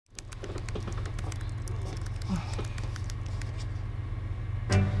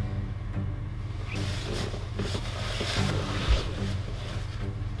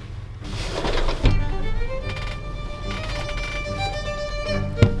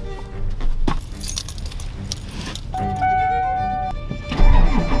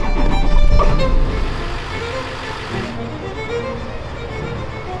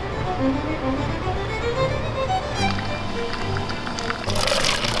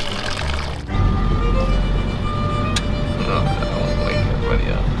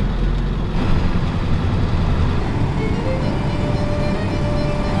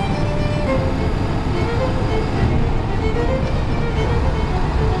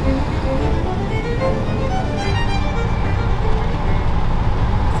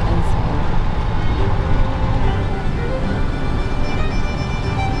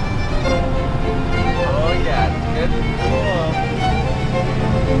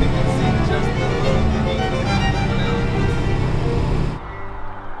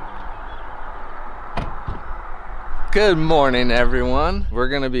Good morning, everyone. We're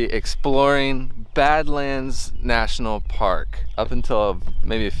gonna be exploring Badlands National Park. Up until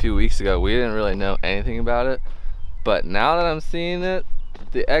maybe a few weeks ago, we didn't really know anything about it. But now that I'm seeing it,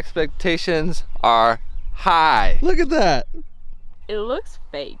 the expectations are high. Look at that. It looks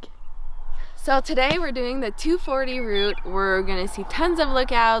fake. So today we're doing the 240 route. We're gonna see tons of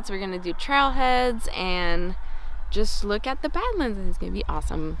lookouts. We're gonna do trailheads and just look at the Badlands, and it's gonna be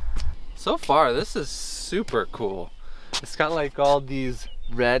awesome. So far, this is super cool. It's got like all these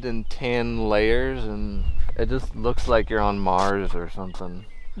red and tan layers, and it just looks like you're on Mars or something.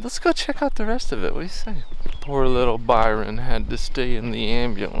 Let's go check out the rest of it. What do you say? Poor little Byron had to stay in the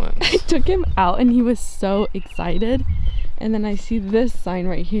ambulance. I took him out and he was so excited. And then I see this sign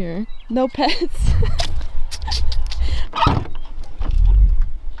right here. No pets.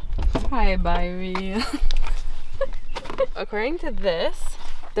 Hi, Byron. According to this,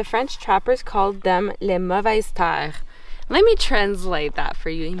 the French trappers called them les mauvaises terres. Let me translate that for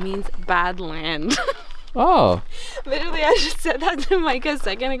you. It means bad land. Oh. Literally, I just said that to Mike a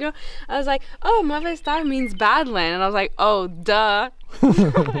second ago. I was like, oh, mauvais terre means bad land. And I was like, oh, duh.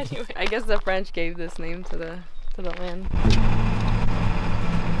 Anyway, I guess the French gave this name to the land.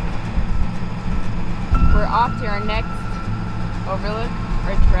 We're off to our next overlook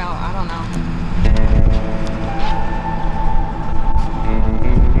or trail. I don't know.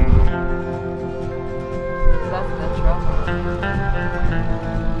 That's the trail.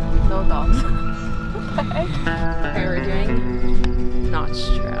 No dogs. Okay, we're doing Notch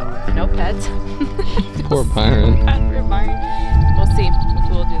Trail. No pets. Poor Byron. Bad for Byron. We'll see if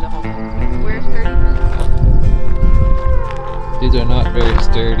we'll do the whole thing. We're 30 minutes. These are not very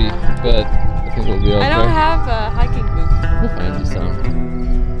sturdy, but I think we'll be okay. I don't have hiking boots. We'll find you some.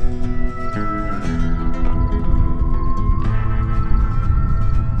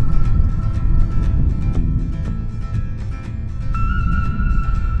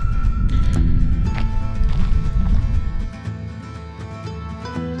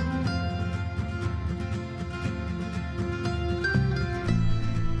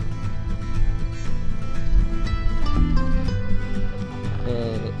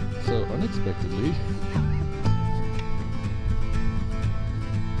 So unexpectedly.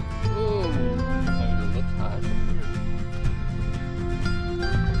 Oh, it looks high from here.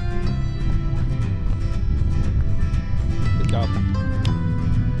 Good job.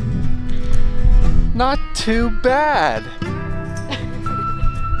 Not too bad.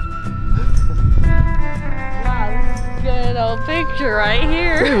 Wow, this is a good old picture right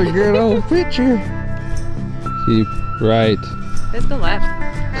here. Very good old picture. Keep right. Let's go left.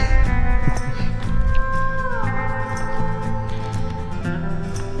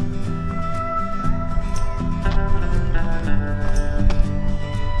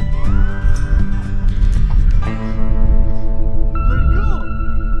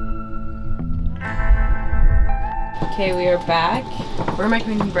 Okay, we are back. Where am I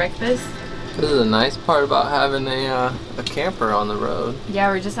making breakfast? This is a nice part about having a camper on the road. Yeah,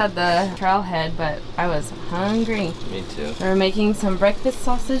 we're just at the trailhead, but I was hungry. Me too. We're making some breakfast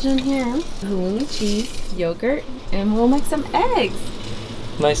sausage in here, halloumi cheese, yogurt, and we'll make some eggs.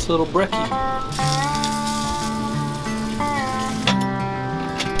 Nice little brekkie.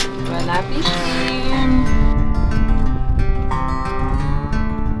 Bon appetit!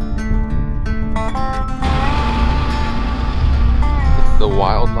 The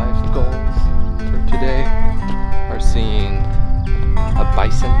wildlife goals for today are seeing a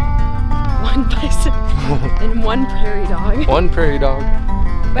bison. One bison and one prairie dog. One prairie dog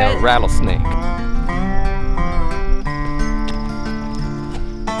and a rattlesnake.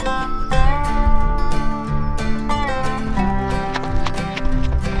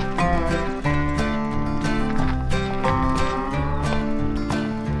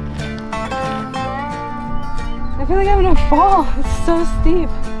 I feel like I'm gonna fall. It's so steep.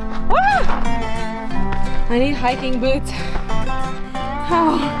 Ah! I need hiking boots.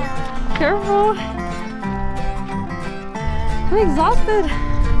 Oh, careful. I'm exhausted.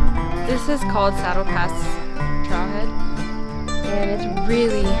 This is called Saddle Pass Trailhead, and it's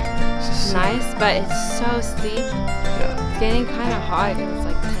really nice, but it's so steep. Yeah. It's getting kind of hot because it's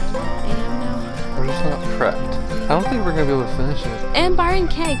like 10 a.m. now. We're just not prepped. I don't think we're gonna be able to finish it. And Byron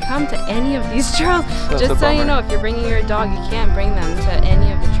can't come to any of these trails. That's Just so you know, if you're bringing your dog, you can't bring them to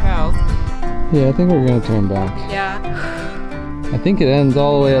any of the trails. Yeah, I think we're gonna turn back. Yeah. I think it ends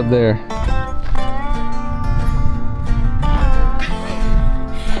all the way up there.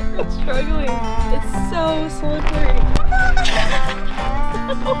 I'm struggling. It's so slippery.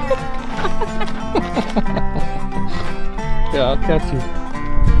 Yeah, I'll catch you.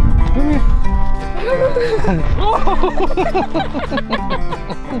 Come here. That's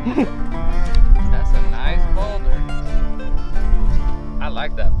a nice boulder. I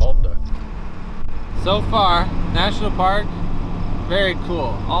like that boulder. So far, National Park, very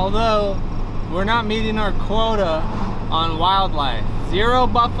cool. Although, we're not meeting our quota on wildlife. 0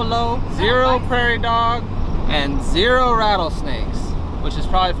 buffalo, 0 prairie dog, and 0 rattlesnakes, which is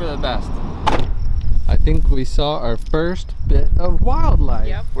probably for the best. I think we saw our first bit of wildlife.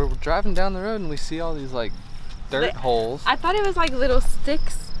 Yep. We're driving down the road and we see all these like dirt holes. I thought it was like little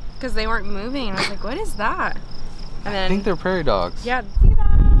sticks because they weren't moving. I was like, what is that? And then I think they're prairie dogs. yeah, see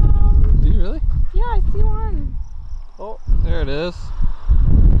that? Do you really? Yeah, I see one. Oh, there it is.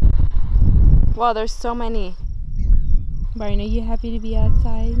 Wow, there's so many. Barney, are you happy to be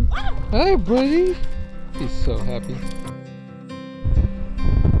outside? Hey, buddy. He's so happy.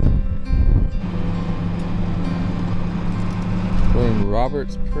 We're in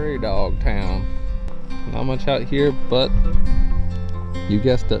Roberts Prairie Dog Town. Not much out here, but you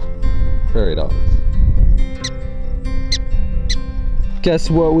guessed it, prairie dogs. Guess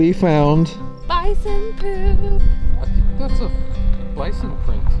what we found? Bison poop. I think that's a bison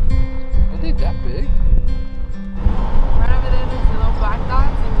print. Are they that big? Right over there, there's little black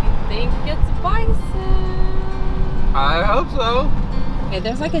dots, and we think it's bison. I hope so. Okay,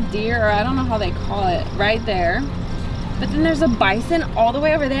 there's like a deer, or I don't know how they call it, right there. But then there's a bison all the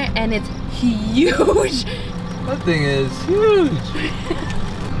way over there, and it's huge. That thing is huge.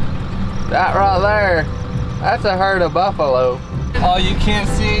 That right there, that's a herd of buffalo. Oh, you can't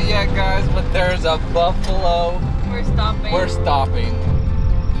see it yet, guys, but there's a buffalo. We're stopping. We're stopping.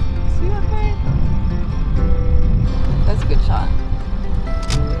 See that thing? That's a good shot.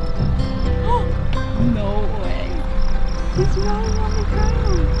 No way. He's rolling on the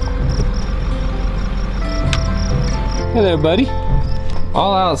ground. Hello, buddy.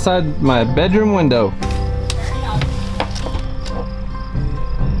 All outside my bedroom window.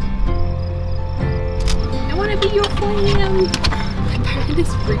 I want to be your friend. My bird is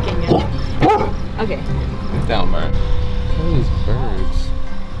freaking out. Okay. Down, bird. What are these birds?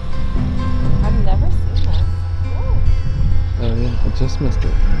 I've never seen that. Oh yeah, I just missed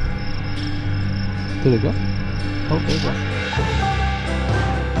it. Did it go? Oh, there it goes.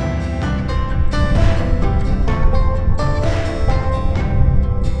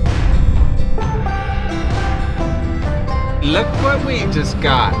 Look what we just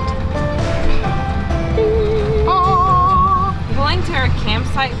got. We're going to our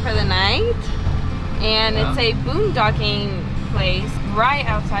campsite for the night, and it's a boondocking place right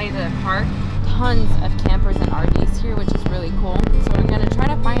outside the park. Tons of campers and RVs here, which is really cool. So we're gonna try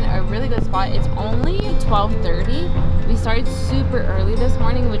to find a really good spot. It's only 12:30. We started super early this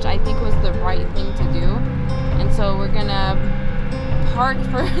morning, which I think was the right thing to do. And so we're gonna park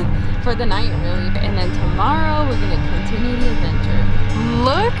for the night, really. And then tomorrow we're gonna continue the adventure.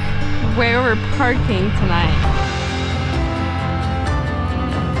 Look where we're parking tonight.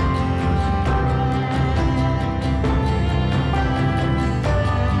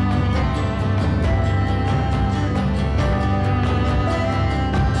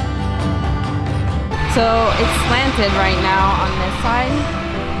 So it's slanted right now on this side.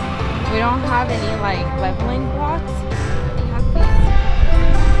 We don't have any like leveling blocks. We have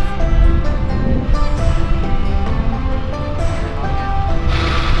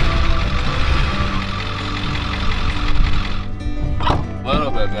A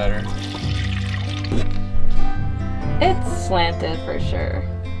little bit better. It's slanted for sure.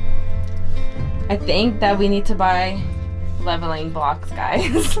 I think that we need to buy leveling blocks,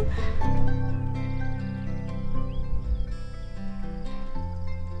 guys.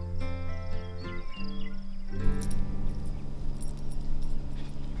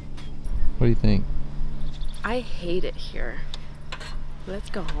 What do you think? I hate it here.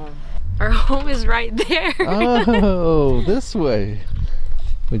 Let's go home. Our home is right there. Oh, this way.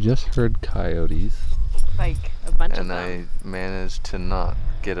 We just heard coyotes. Like a bunch of And them. I managed to not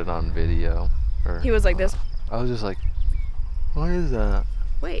get it on video. He was like this. I was just like, what is that?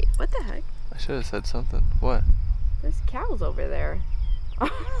 Wait, what the heck? I should have said something. What? There's cows over there.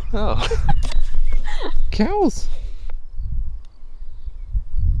 Oh. Cows.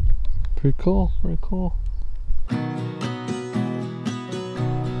 Pretty cool, pretty cool.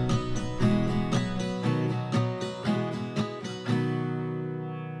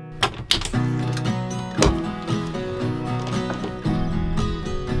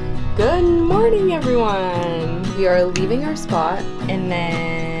 Good morning, everyone. We are leaving our spot, and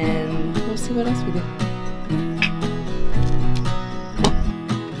then we'll see what else we do.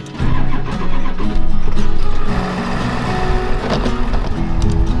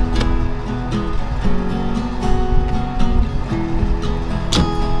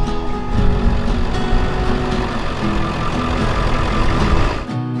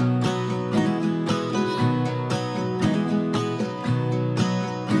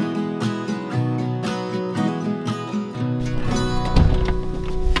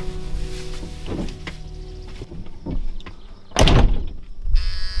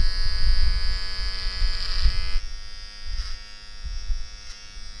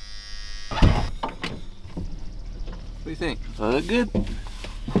 think? Look good.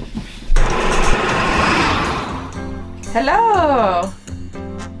 Hello!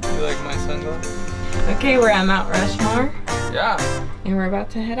 You like my sunglasses? Okay, we're at Mount Rushmore Yeah. and we're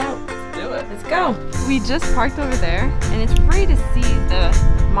about to head out. Do it. Let's go. We just parked over there and it's free to see the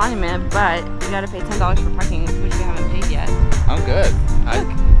monument, but we gotta pay $10 for parking, which we haven't paid yet. I'm good.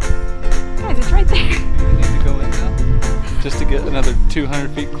 Guys, it's right there. We need to go in now? Just to get another 200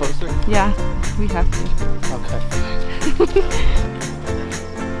 feet closer? Yeah, we have to. Okay.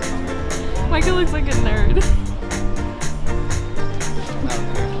 Michael looks like a nerd.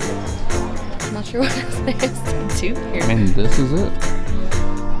 I'm not sure what else there is to do here. And this is it.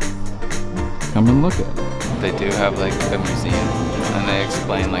 Come and look at it. They do have like a museum and they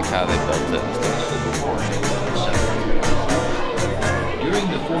explain like how they built it and stuff. During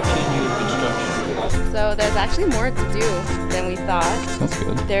the 14-year construction. So there's actually more to do than we thought. That's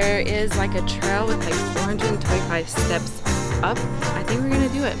good. There is like a trail with like 425 steps up. I think we're gonna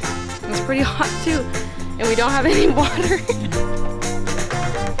do it. It's pretty hot too, and we don't have any water.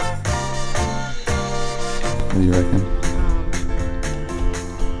 What do you reckon?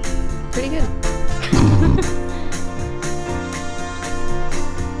 Pretty good.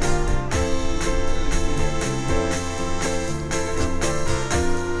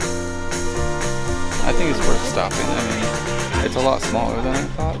 I think it's worth stopping. I mean, it's a lot smaller than I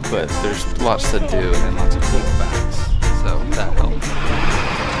thought, but there's lots to do and lots of cool facts, so that helps.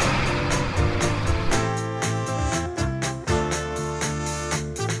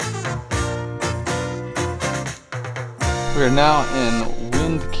 We're now in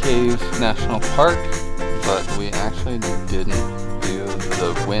Wind Cave National Park, but we actually didn't do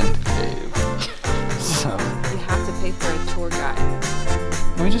the Wind Cave, so You have to pay for a tour guide.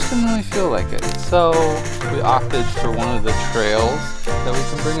 we just didn't really feel like it. So we opted for one of the trails that we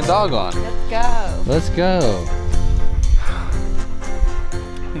can bring a dog on. Let's go. Let's go.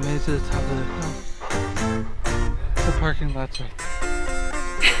 We made it to the top of the hill. The parking lot's right there.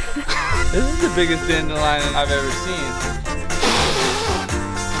 This is the biggest dandelion I've ever seen.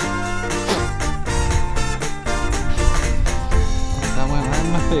 That went right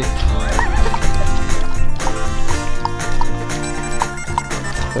in my face.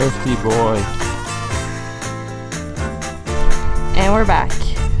 Thirsty boy. And we're back.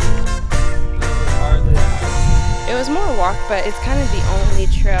 It was more a walk, but it's kind of the only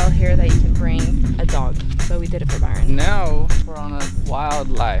trail here that you can bring a dog. So we did it for Byron. Now we're on a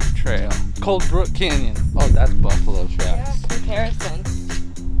wildlife trail. Cold Brook Canyon. Oh, that's buffalo Yeah, tracks. comparison.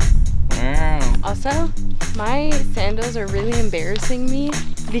 Wow. Also, my sandals are really embarrassing me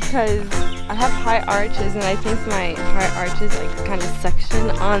because I have high arches and I think my high arches like kind of suction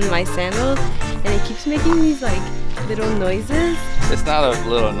on my sandals and it keeps making these like little noises. It's not a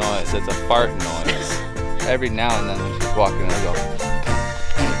little noise, it's a fart noise. Every now and then when she's walking, I go.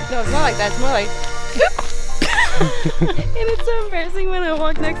 No, it's not like that. It's more like and it's so embarrassing when I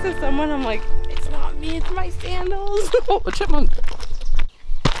walk next to someone. I'm like, it's not me, it's my sandals. Oh, a chipmunk.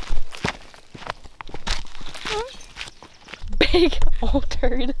 Big old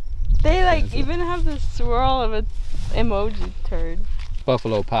turd. They like even have the swirl of an emoji turd.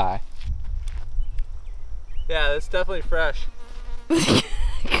 Buffalo pie. Yeah, that's definitely fresh.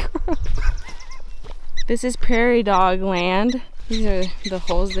 This is prairie dog land. These are the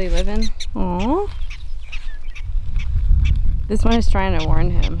holes they live in. Aww. This one is trying to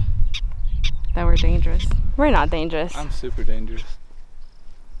warn him that we're dangerous. We're not dangerous. I'm super dangerous.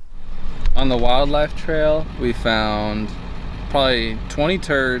 On the wildlife trail, we found probably 20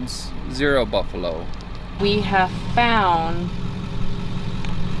 turds, 0 buffalo. We have found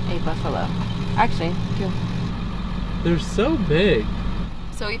a buffalo. Actually, 2. They're so big.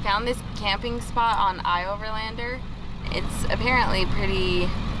 So we found this camping spot on Overlander. It's apparently pretty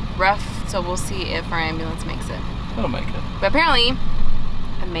rough, so we'll see if our ambulance makes it. That'll make it. But apparently,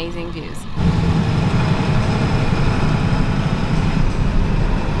 amazing views.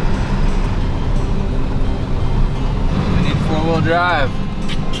 We need 4-wheel drive.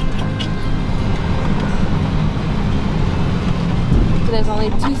 So there's only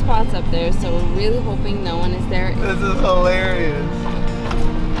 2 spots up there, so we're really hoping no one is there. This is hilarious.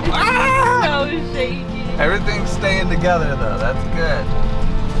 So shaky. Everything's staying together though, that's good.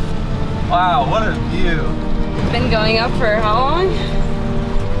 Wow, what a view. It's been going up for how long?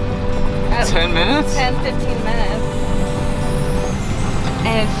 10 minutes? 10, 15 minutes.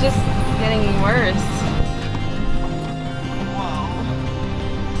 And it's just getting worse. Whoa.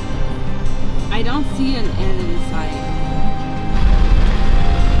 I don't see an end in sight.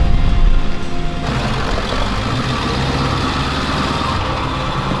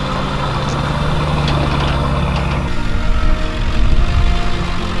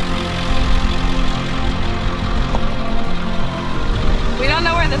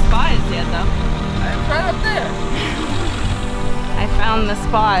 though. It's right up there. I found the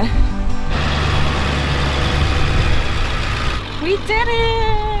spot. We did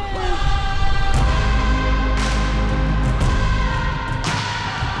it!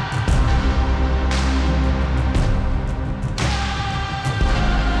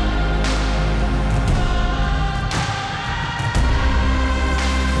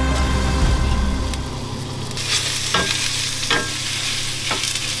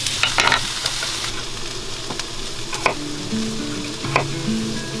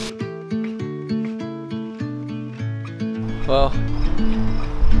 Well,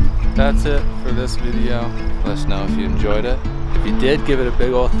 that's it for this video. Let us know if you enjoyed it. If you did, give it a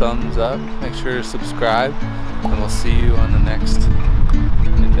big old thumbs up. Make sure to subscribe, and we'll see you on the next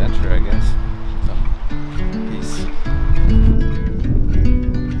adventure, I guess. So, peace.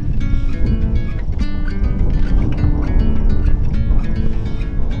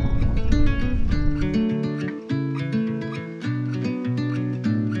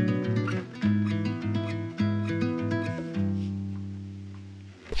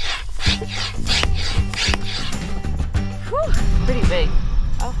 Whew, pretty big.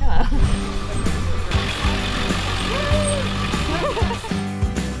 Oh, hello.